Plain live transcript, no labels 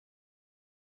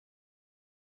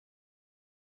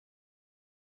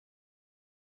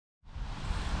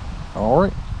All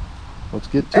right, let's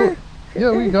get to it.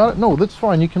 Yeah, we got it. No, that's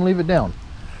fine. You can leave it down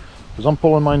because I'm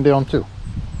pulling mine down too.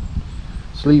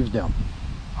 Sleeves down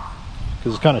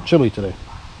because it's kind of chilly today.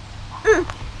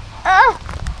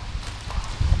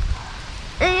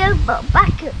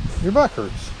 Your back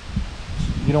hurts.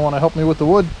 You don't want to help me with the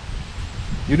wood?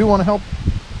 You do want to help?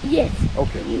 Yes.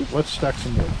 Okay, let's stack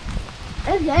some wood.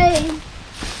 Okay.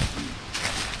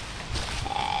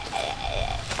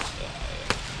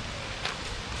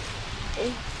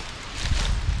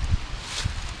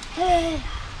 Alright,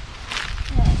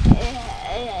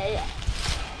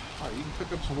 you can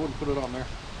pick up some wood and put it on there.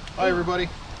 Hi everybody.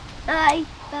 Bye.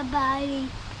 Bye-bye.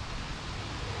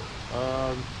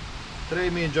 Today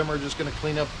me and Gemma are just going to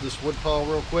clean up this wood pile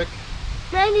real quick.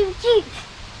 My name's Jeep.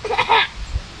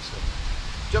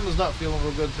 Gemma's not feeling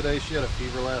real good today. She had a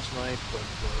fever last night, but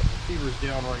the fever's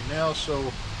down right now,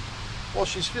 so while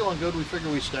she's feeling good, we figure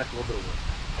we stack a little bit of wood.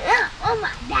 Oh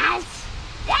my gosh.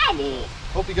 Daddy.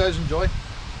 Hope you guys enjoy.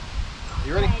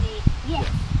 You ready? Daddy. Yes.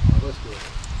 Alright, let's do it.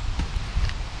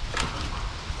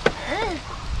 Alright,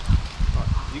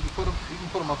 you can put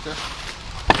them up there.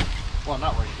 Well,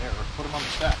 not right there. Put them on the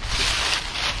stack.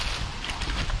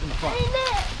 In the front.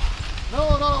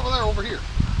 No, not over there. Over here.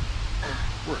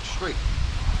 Where it's straight.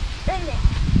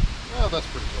 Well, that's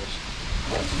pretty close.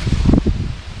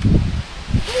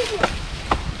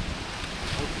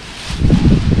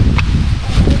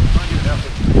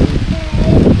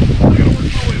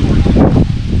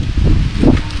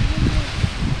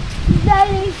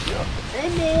 Daddy. Yeah.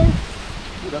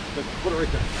 Ooh, that's big. Put it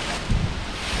right there.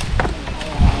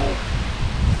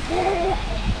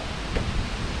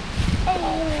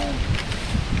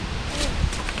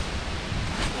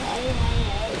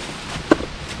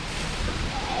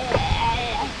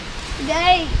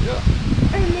 Daddy. Yeah.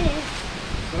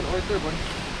 Put it right there, buddy.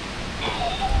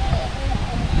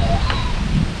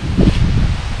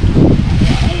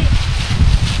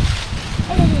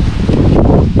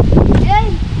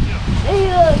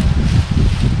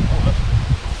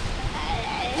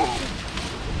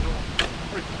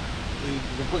 You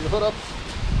can put your hood up.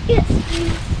 Yes. But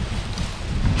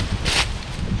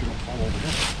you don't fall over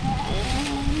here.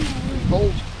 Are you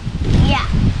cold? Yeah.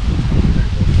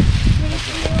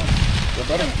 Is that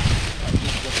better?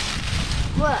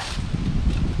 What?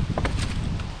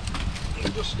 You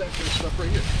just stack this stuff right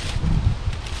here.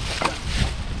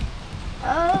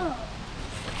 Oh.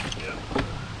 Yeah.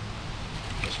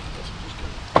 Just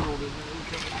throw it in there.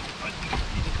 Okay. I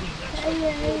need to clean that stuff a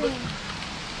little bit.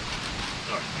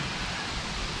 Alright.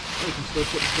 You can still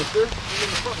put stuff there and in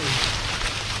the front room.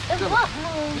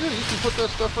 Yeah, you can put that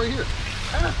stuff right here.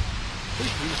 See, you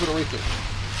can put it right there.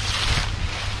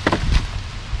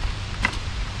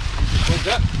 Like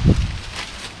that.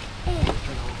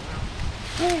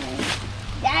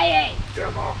 Daddy.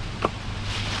 Gemma.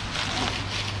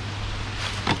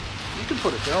 You can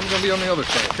put it there. I'm going to be on the other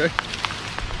side, okay?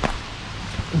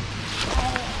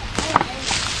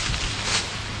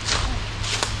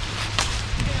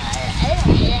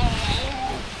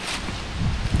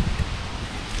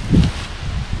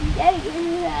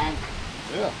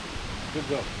 Yeah. Good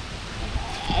job.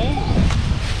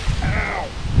 Ow.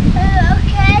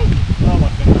 Okay. Oh, my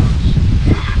fingers.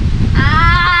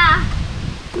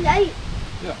 Daddy.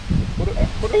 Yeah. Put it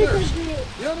there.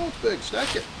 Yeah, no, it's big.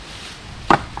 Stack it.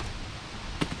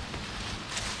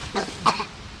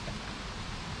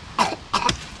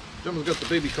 Gemma's got the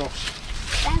baby coughs.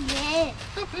 Daddy.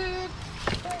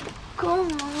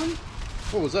 Come on.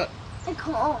 What was that?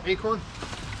 Acorn. Acorn?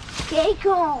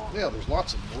 Acorn. Yeah, there's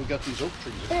lots of them. We got these oak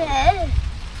trees. The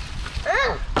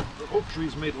oak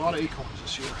trees made a lot of acorns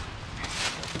this year.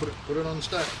 Put it on the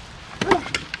stack.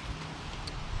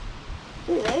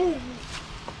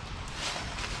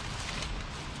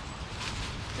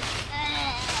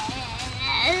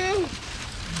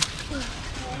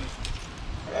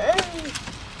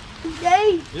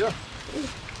 Daddy. Yeah.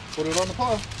 Put it on the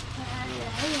pile.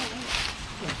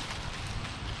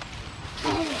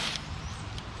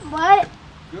 What?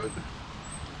 Good. Good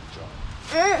job.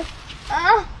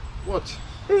 What?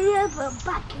 Yeah, but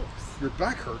back hurts. Your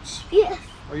back hurts. Yes.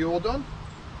 Are you all done?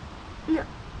 No.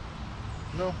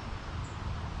 No?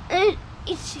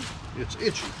 Itchy. It's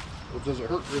itchy. Well, does it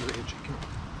hurt or is it itchy? Come on.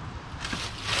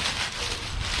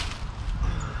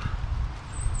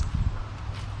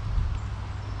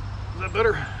 Is that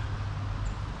better?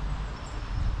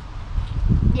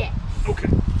 Yes. Okay.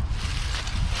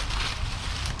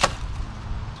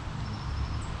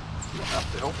 You don't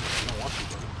have to help me if you don't want to,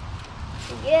 buddy.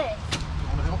 Yes. You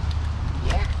want to help?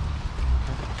 Yeah.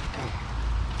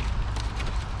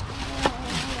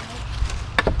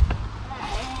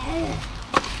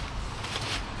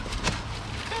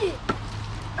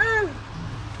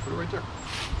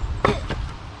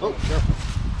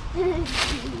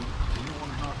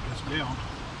 down,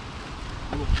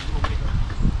 it'll make a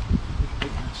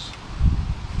big mess.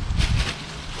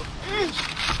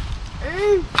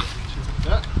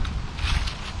 That.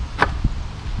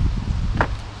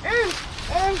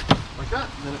 Like that,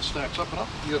 and then it stacks up and up.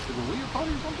 You have to go wee your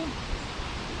potty or something?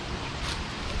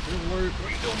 What are you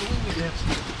doing the wee dance?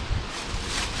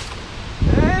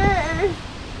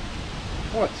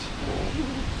 What?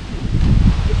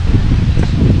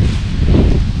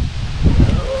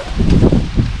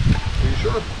 Are you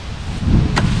sure?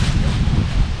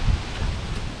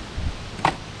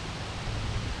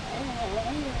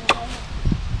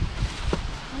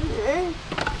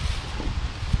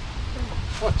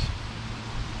 What?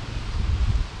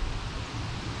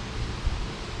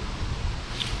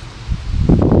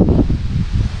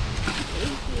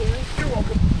 You're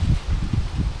welcome.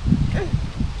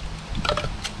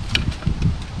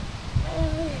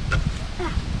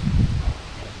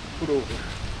 Put over.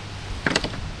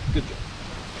 Good job.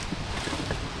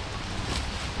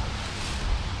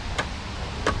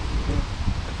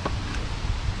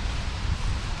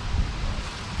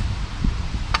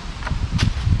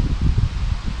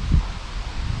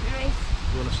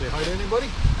 You want to say hi to anybody?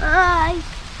 Hi,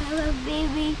 hello,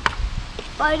 baby,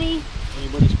 buddy.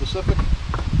 Anybody specific?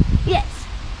 Yes.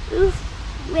 Oof,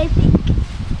 waving.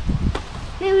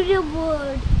 Maybe the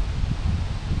board.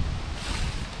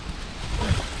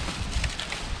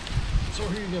 So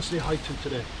who are you going to say hi to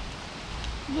today?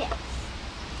 Yes.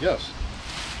 Yes.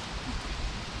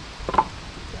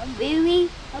 A baby,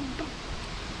 a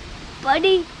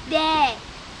buddy, dad.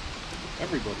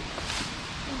 Everybody.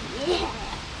 Yeah.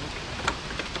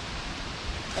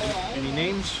 Any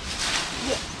names?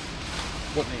 Yes.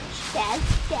 What names? Dad,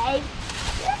 Dave,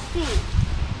 Jesse.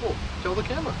 Oh, tell the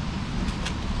camera.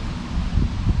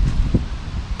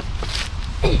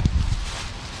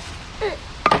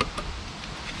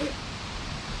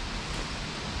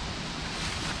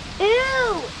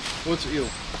 Ew. What's ew?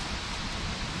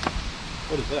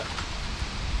 What is that?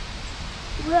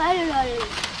 Buddy.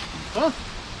 Huh?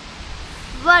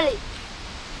 Buddy.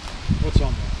 What's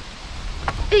on that?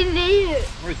 In here.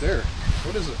 Right there.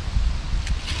 What is it?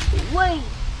 Wait.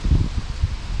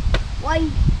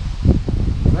 Wait.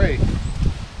 Ray.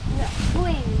 No,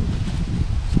 wait.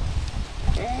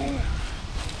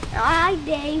 Hi,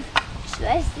 Dave.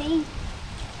 Jesse.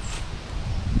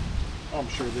 I'm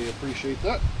sure they appreciate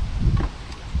that.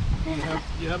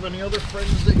 You have any other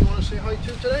friends that you want to say hi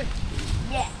to today?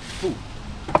 Yeah. Who?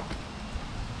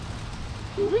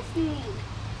 Who's me?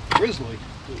 Grizzly.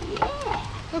 Yeah.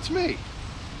 That's me.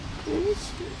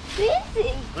 Who's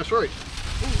busy? That's right.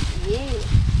 Yeah.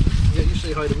 Yeah, you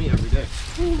say hi to me every day.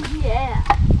 Yeah.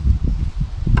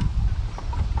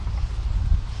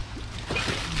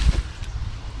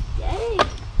 Dave.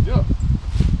 Yeah.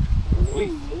 Who's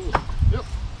Leaf. me? Yep.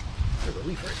 There's a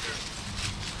leaf right there.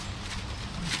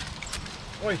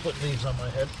 Why are you putting leaves on my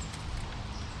head?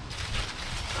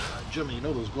 Jimmy, you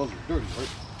know those gloves are dirty, right?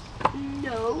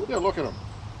 No. Yeah, look at them.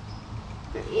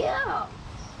 Yeah.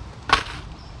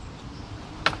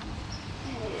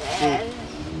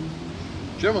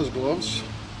 Gemma's gloves.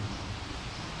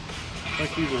 I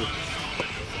think these are.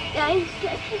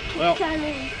 Well,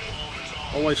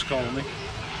 my wife's calling me.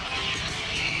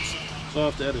 So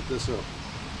I'll have to edit this up.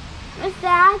 What's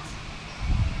that?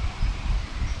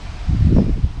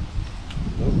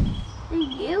 Oh,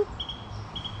 And you?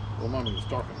 well, Mommy was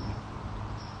talking to me.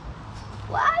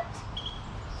 What?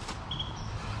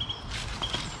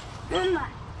 Oh my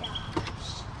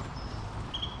gosh.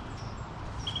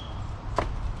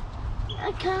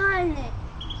 I can't.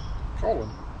 Colin.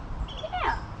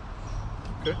 Yeah.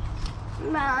 Okay.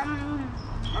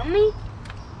 Mommy?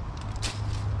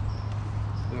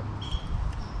 Yep.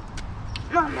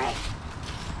 Mommy.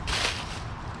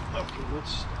 Okay,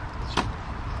 let's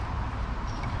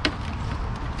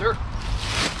there.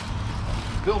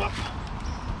 Build up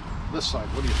this side.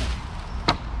 What do you think?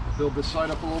 Build this side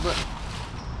up a little bit.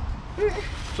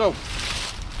 So,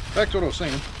 back to what I was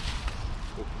saying.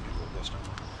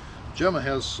 Gemma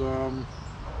has some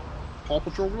Paw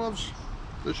Patrol gloves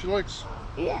that she likes.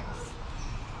 Yes.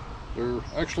 They're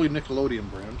actually Nickelodeon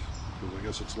brand, because I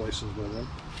guess it's licensed by them.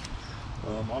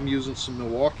 I'm using some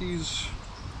Milwaukee's.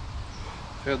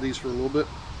 Had these for a little bit.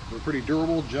 They're pretty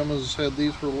durable. Gemma's had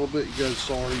these for a little bit. You guys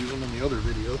saw her use them in the other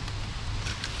video.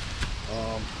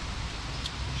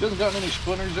 She hasn't gotten any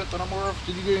splinters yet that I'm aware of.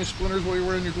 Did you get any splinters while you were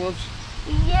wearing your gloves?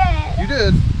 Yeah. You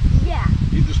did? Yeah.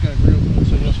 You just gonna agree with me and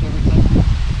say yes to everything?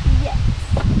 Yes.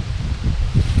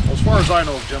 Well, as far as I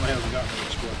know, Gemma hasn't gotten any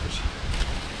splinters.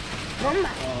 Mama.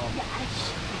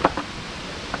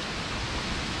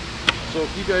 So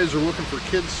if you guys are looking for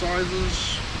kid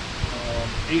sizes,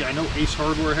 I know Ace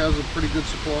Hardware has a pretty good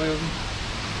supply of them.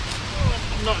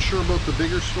 I'm not sure about the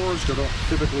bigger stores, because I don't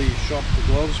typically shop for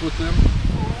gloves with them.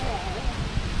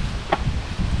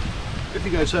 If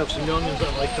you guys have some youngins,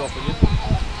 I like helping you.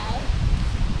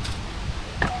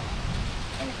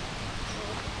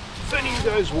 If any of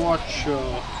you guys watch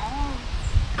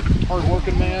Hard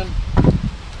Working Man,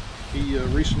 he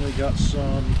recently got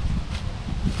some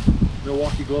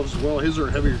Milwaukee gloves as well. His are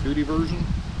a heavier duty version.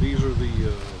 These are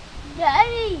the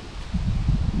Daddy.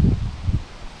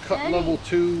 Cut Level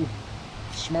 2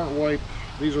 Smart Wipe.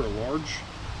 These are large.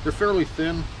 They're fairly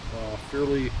thin,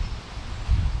 fairly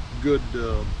good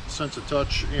sense of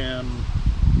touch, and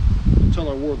until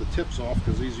I wore the tips off,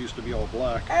 because these used to be all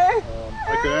black, I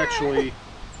could actually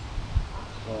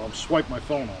swipe my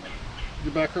phone on it.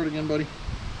 Your back hurt again, buddy?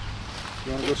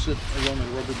 You want to go sit? Or you want me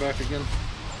to rub your back again?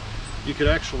 You could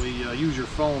actually use your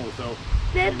phone without...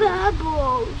 The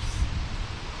bubbles.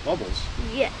 Bubbles?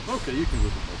 Yes. Okay, you can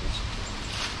move the bubbles.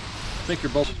 I think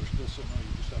your bubbles are still sitting on you.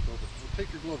 You just have to open. Well,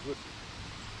 take your gloves with you.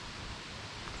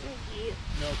 Thank you.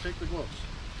 No, take the gloves.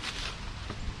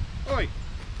 Oi!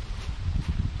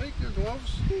 Take your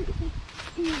gloves.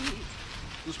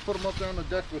 Just put them up there on the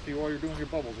deck with you while you're doing your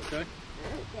bubbles, okay?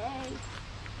 Okay.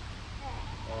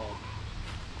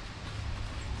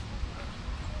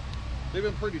 They've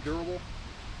been pretty durable.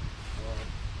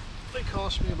 They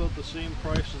cost me about the same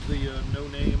price as the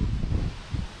no-name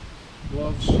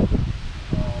gloves, but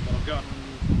I've gotten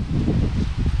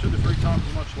 2 to 3 times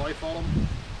as much life on them,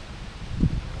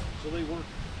 so they work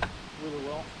really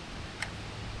well.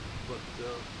 But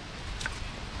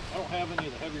I don't have any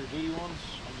of the heavier duty ones.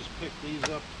 I just picked these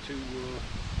up to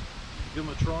give them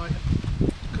a try,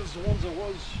 because the ones I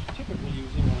was typically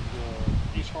using are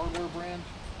the Ace Hardware brand,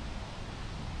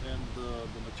 and the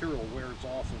material wears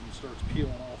off and starts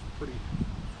peeling off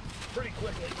pretty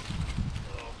quickly.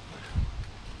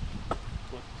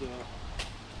 But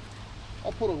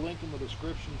I'll put a link in the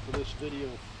description for this video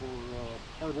for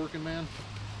Hard Working Man,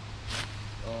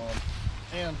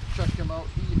 and check him out.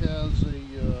 He has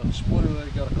a splitter that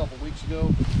he got a couple weeks ago.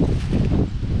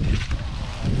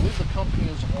 I believe the company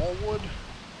is Allwood.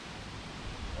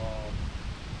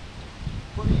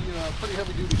 Pretty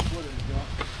heavy duty splitter he got.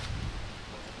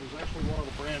 It was actually one of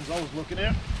the brands I was looking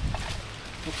at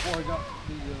before I got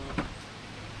the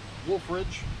Wolf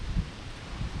Ridge.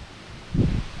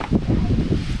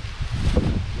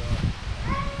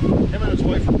 Him and his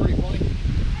wife are pretty funny.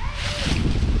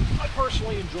 I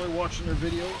personally enjoy watching their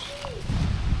videos.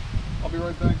 I'll be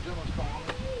right back. Gemma's calling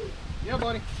me. Yeah,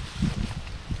 buddy.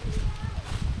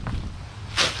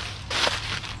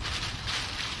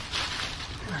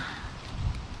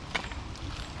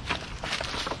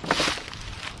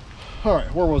 All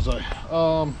right, where was I?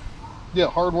 Yeah,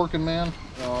 Hard Working Man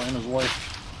and his wife.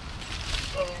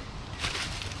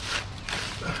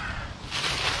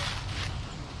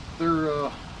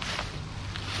 They're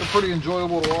pretty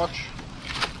enjoyable to watch.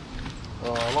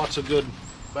 Lots of good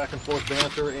back and forth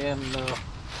banter, and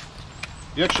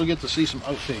you actually get to see some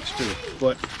outtakes too.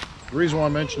 But the reason why I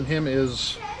mentioned him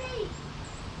is,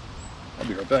 I'll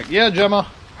be right back. Yeah, Gemma.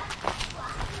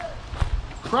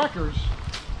 Crackers.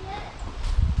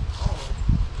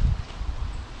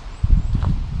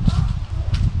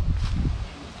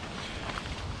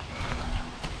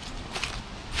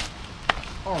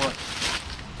 Alright,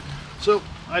 so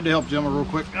I had to help Gemma real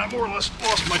quick. I more or less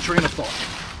lost my train of thought.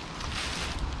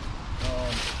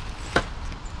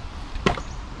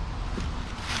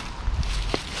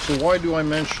 So why do I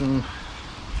mention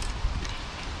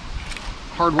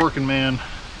Hard Working Man?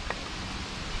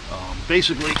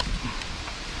 Basically,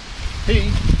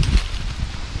 he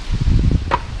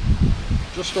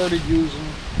just started using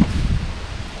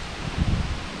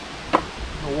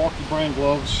Milwaukee brand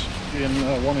gloves in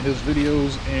one of his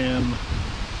videos, and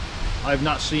I've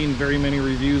not seen very many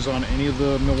reviews on any of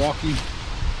the Milwaukee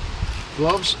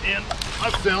gloves, and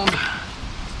I've found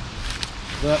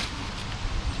that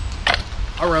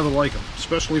I rather like them,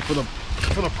 especially for the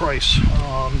price.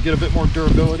 Get a bit more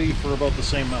durability for about the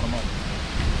same amount of money.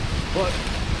 But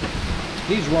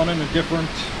he's running a different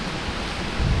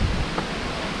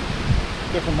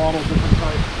model, different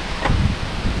type,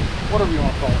 whatever you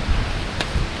want to call it.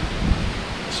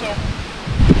 So,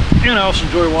 and I also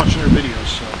enjoy watching their videos,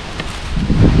 so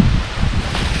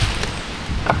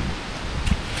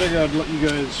figured I'd let you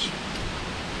guys,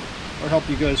 or help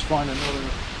you guys find another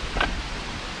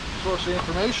source of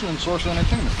information and source of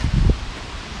entertainment.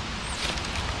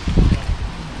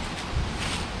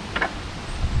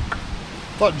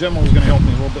 Thought Gemma was going to help me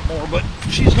a little bit more, but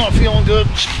she's not feeling good.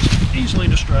 She's easily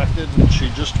distracted, and she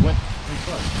just went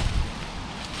inside.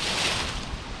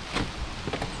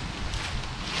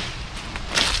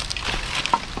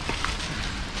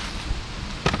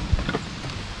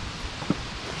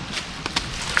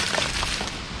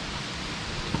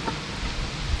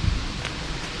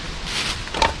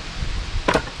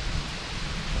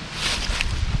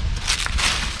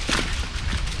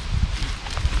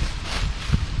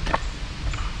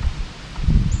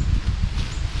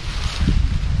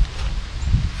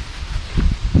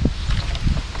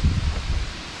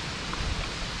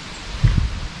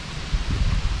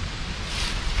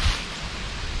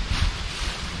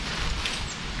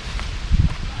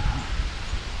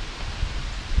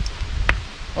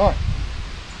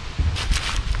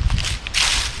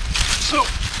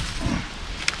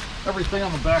 thing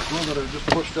on the back row that I just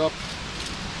pushed up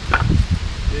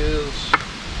is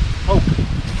oak.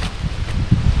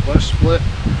 Less split.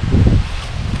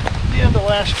 At the end of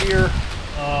last year,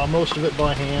 most of it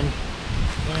by hand,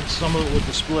 and some of it with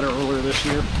the splitter earlier this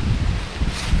year.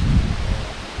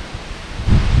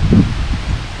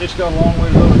 It's got a long way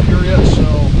to go to cure yet, so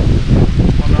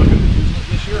I'm not going to be using it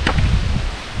this year.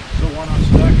 So why not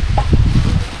stack?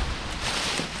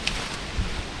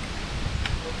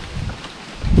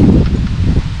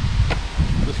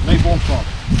 This maple in front.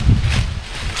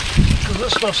 Because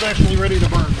this stuff's actually ready to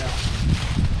burn now.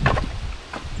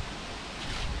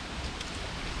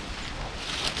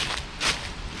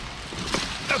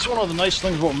 That's one of the nice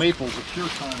things about maples. The cure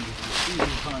time, the season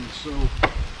time is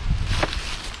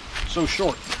so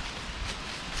short.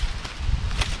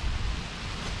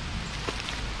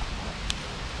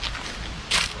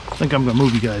 I think I'm gonna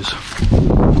move you guys.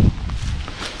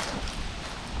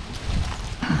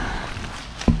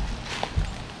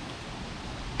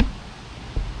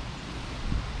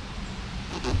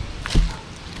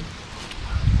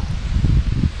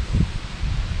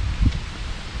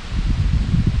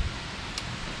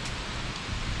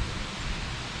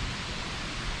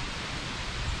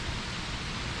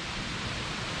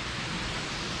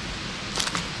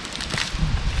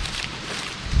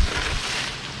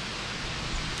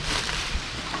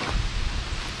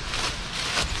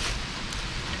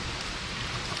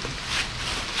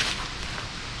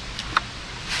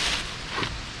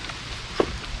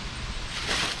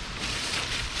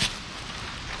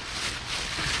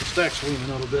 Stack's leaning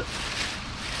out a bit.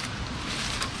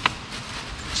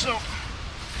 So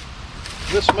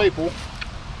this maple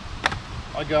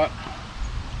I got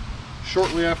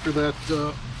shortly after that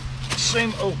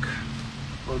same oak,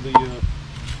 or the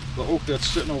oak that's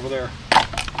sitting over there.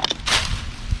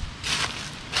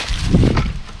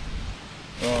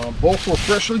 Both were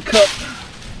freshly cut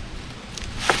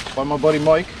by my buddy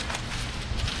Mike.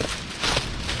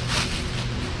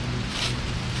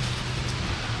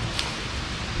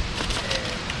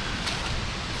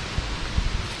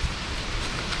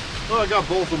 Well, I got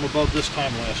both of them about this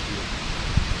time last year.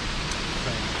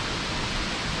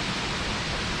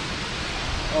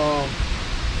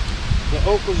 The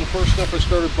oak was the first stuff I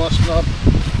started busting up,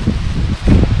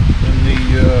 and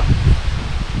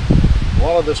a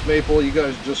lot of this maple you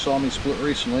guys just saw me split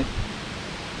recently.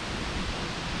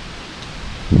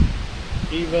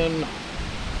 Even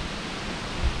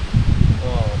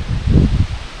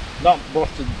not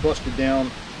busted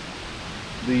down.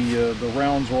 The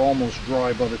rounds were almost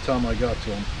dry by the time I got to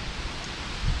them.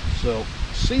 So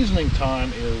seasoning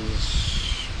time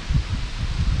is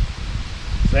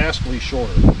vastly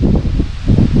shorter.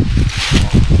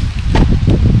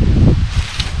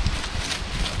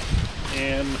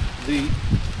 And the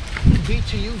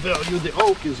BTU value of the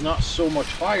oak is not so much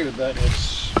higher that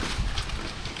it's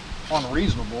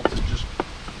unreasonable to just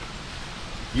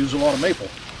use a lot of maple.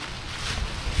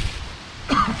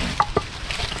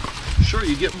 Sure,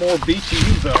 you get more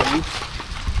BTU value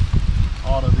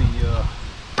out of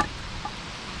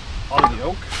the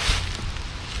oak,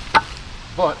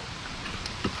 but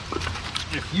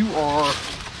if you are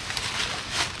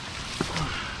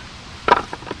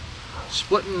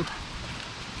splitting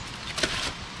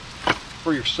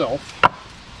for yourself,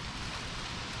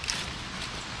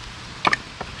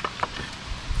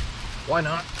 why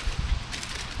not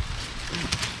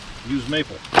use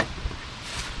maple?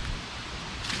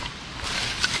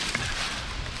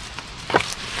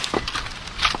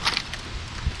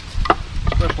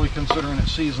 Especially considering it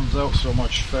seasons out so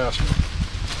much faster.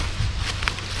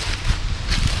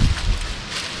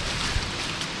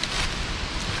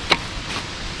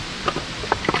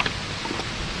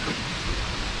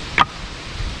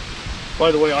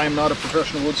 By the way, I am not a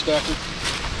professional wood stacker.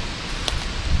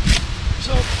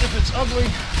 So if it's ugly,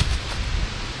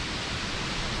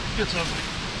 it's ugly.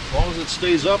 As long as it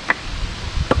stays up,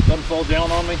 doesn't fall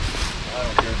down on me, I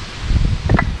don't care.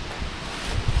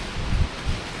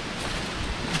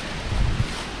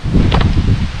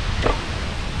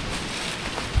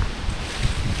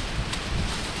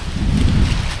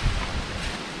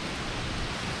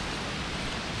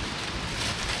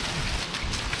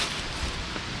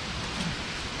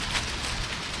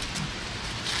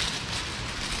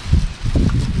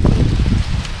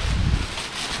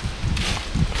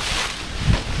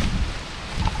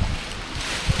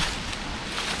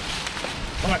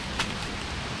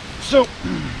 So,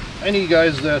 any of you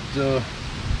guys that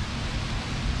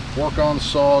work on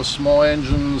saws, small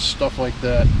engines, stuff like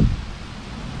that,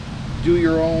 do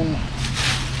your own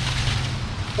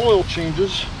oil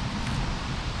changes.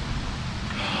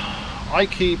 I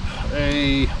keep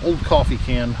a old coffee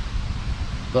can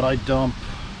that I dump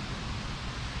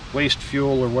waste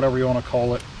fuel or whatever you want to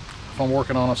call it. If I'm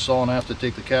working on a saw and I have to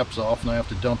take the caps off and I have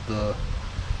to dump the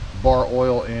bar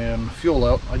oil and fuel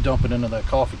out, I dump it into that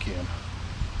coffee can.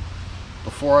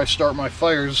 Before I start my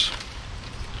fires,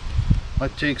 I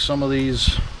take some of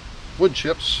these wood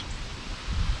chips,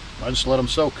 I just let them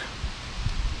soak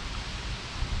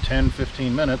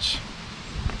 10-15 minutes,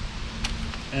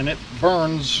 and it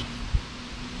burns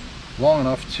long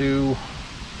enough to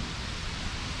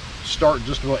start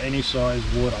just about any size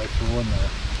wood I throw in there.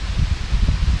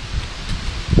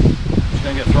 It's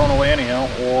gonna get thrown away anyhow,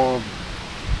 or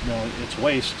you know, it's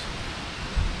waste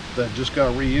that just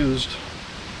got reused.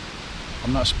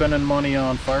 I'm not spending money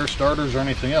on fire starters or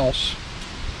anything else.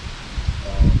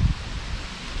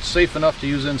 It's safe enough to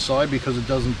use inside because it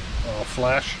doesn't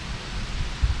flash.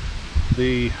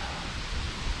 The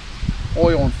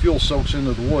oil and fuel soaks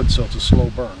into the wood, so it's a slow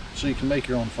burn. So you can make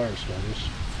your own fire starters.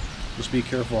 Just be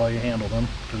careful how you handle them,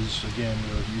 because again,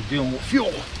 you're dealing with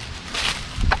fuel.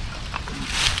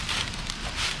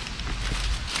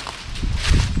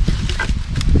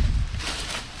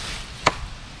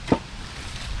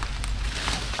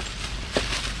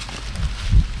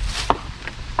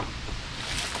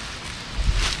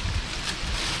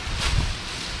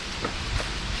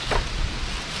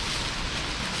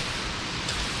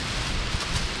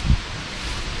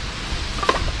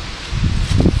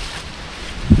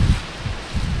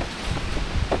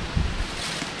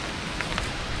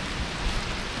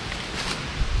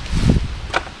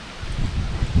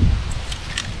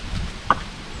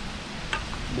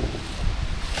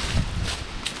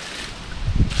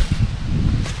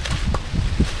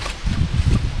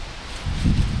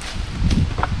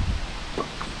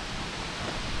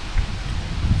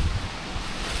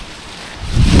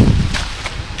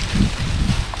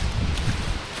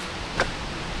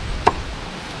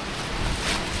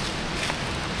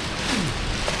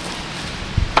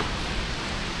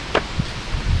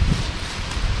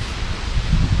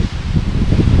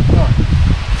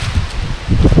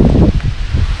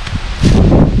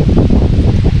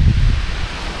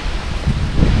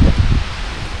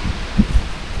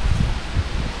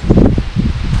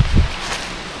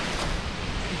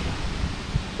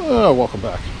 Welcome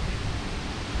back.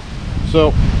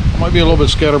 So, I might be a little bit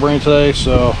scatterbrained today,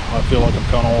 so I feel like I'm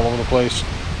kind of all over the place.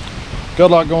 Got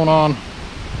a lot going on,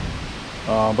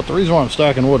 but the reason why I'm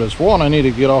stacking wood is, for one, I need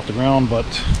to get off the ground, but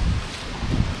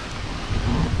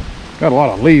got a lot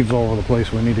of leaves all over the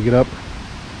place we need to get up.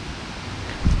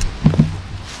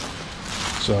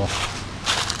 So,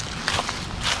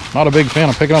 not a big fan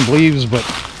of picking up leaves, but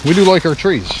we do like our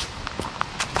trees.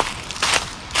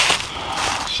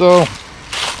 So,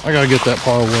 I gotta get that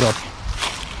pile of wood up.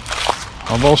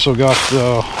 I've also got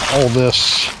all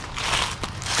this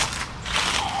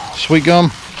sweet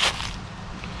gum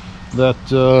that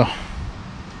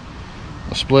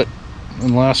I split in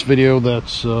the last video.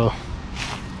 That's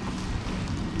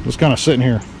just kind of sitting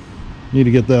here. Need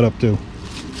to get that up too.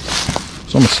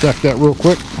 So I'm gonna stack that real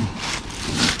quick.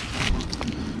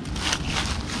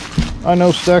 I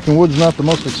know stacking wood's not the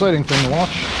most exciting thing to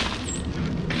watch,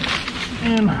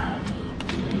 and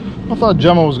I thought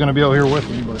Gemma was going to be out here with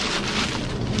me, but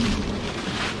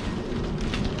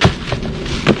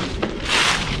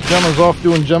Gemma's off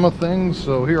doing Gemma things,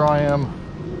 so here I am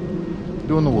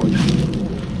doing the wood.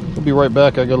 We'll be right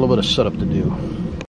back. I got a little bit of setup to do.